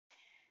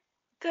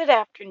Good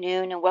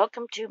afternoon and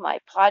welcome to my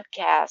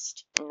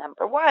podcast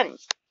number one.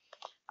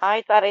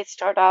 I thought I'd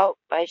start out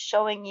by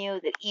showing you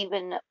that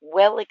even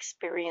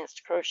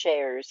well-experienced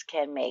crocheters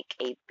can make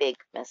a big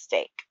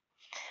mistake.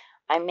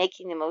 I'm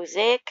making the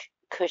mosaic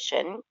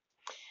cushion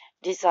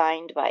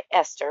designed by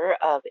Esther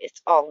of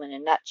It's All in a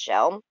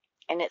Nutshell,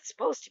 and it's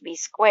supposed to be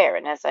square.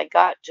 And as I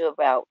got to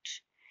about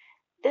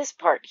this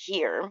part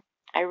here,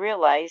 I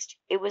realized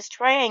it was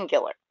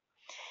triangular.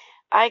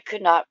 I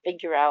could not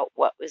figure out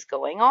what was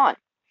going on.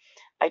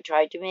 I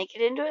tried to make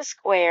it into a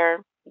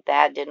square.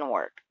 That didn't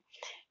work.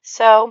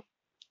 So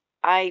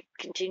I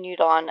continued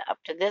on up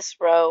to this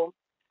row.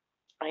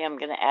 I am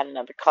going to add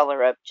another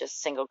color of just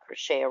single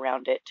crochet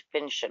around it to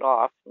finish it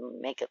off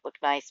and make it look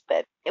nice,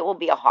 but it will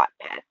be a hot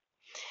pad.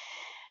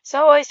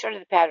 So I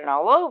started the pattern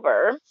all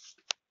over,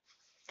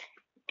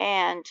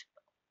 and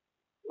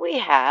we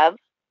have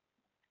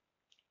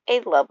a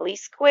lovely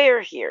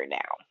square here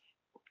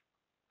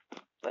now.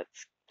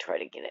 Let's try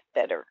to get it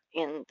better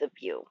in the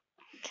view.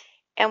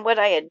 And what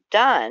I had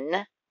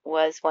done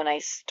was when I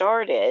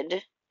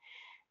started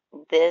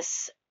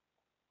this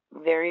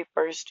very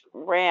first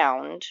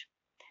round,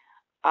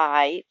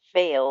 I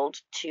failed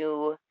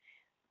to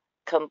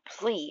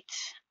complete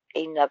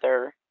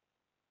another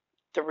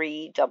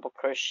 3 double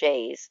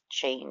crochets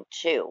chain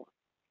 2.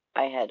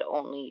 I had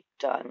only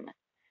done,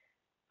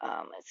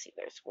 let's see,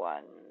 there's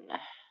 1,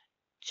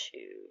 2,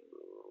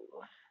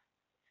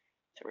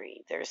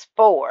 3, there's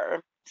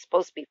 4. It's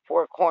supposed to be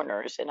 4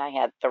 corners, and I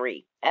had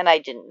 3, and I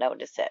didn't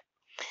notice it.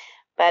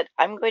 But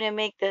I'm going to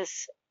make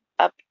this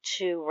up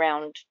to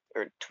round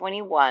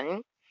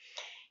 21,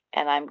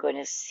 and I'm going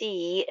to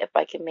see if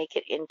I can make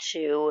it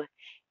into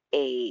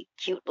a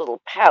cute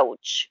little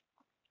pouch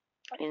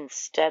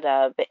instead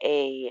of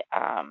a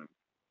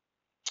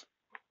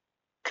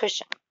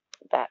cushion.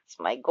 That's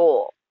my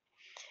goal.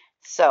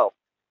 So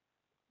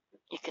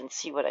you can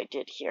see what I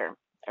did here.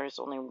 There's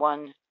only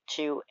 1,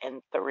 2,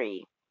 and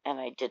 3, and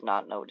I did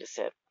not notice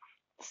it.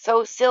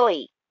 So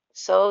silly.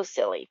 So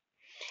silly.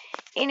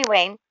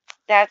 Anyway,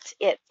 that's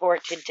it for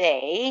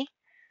today.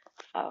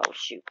 Oh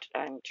shoot,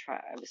 I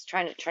was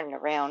trying to turn it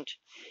around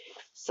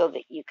so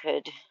that you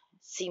could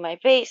see my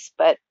face,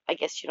 but I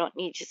guess you don't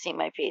need to see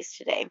my face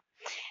today.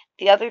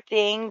 The other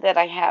thing that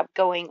I have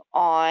going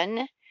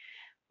on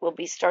will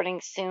be starting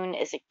soon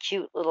is a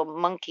cute little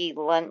monkey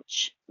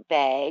lunch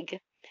bag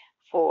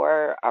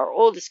for our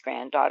oldest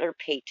granddaughter,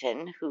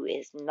 Peyton, who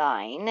is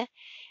 9.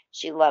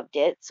 She loved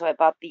it, so I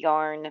bought the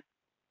yarn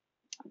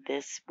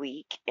this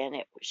week, and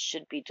it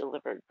should be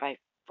delivered by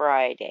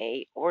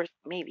Friday or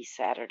maybe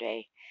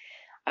Saturday.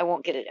 I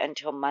won't get it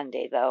until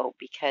Monday, though,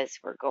 because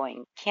we're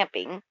going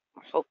camping.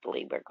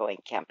 Hopefully we're going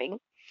camping.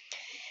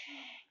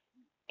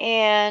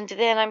 And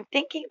then I'm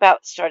thinking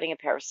about starting a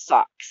pair of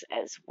socks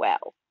as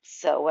well.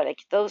 So when I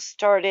get those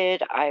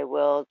started, I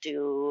will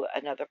do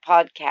another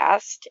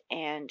podcast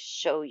and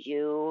show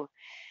you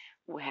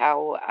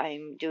how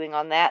I'm doing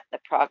on that, the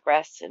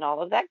progress, and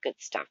all of that good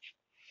stuff.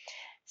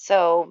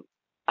 So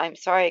I'm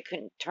sorry I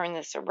couldn't turn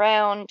this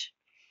around,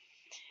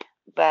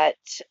 but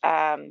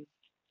I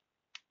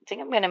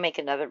think I'm going to make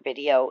another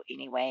video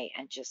anyway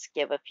and just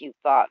give a few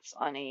thoughts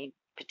on a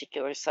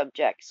particular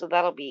subject. So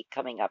that'll be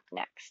coming up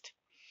next.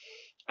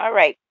 All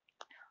right.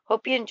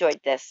 Hope you enjoyed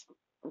this.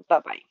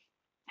 Bye-bye.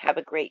 Have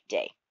a great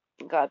day.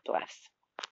 God bless.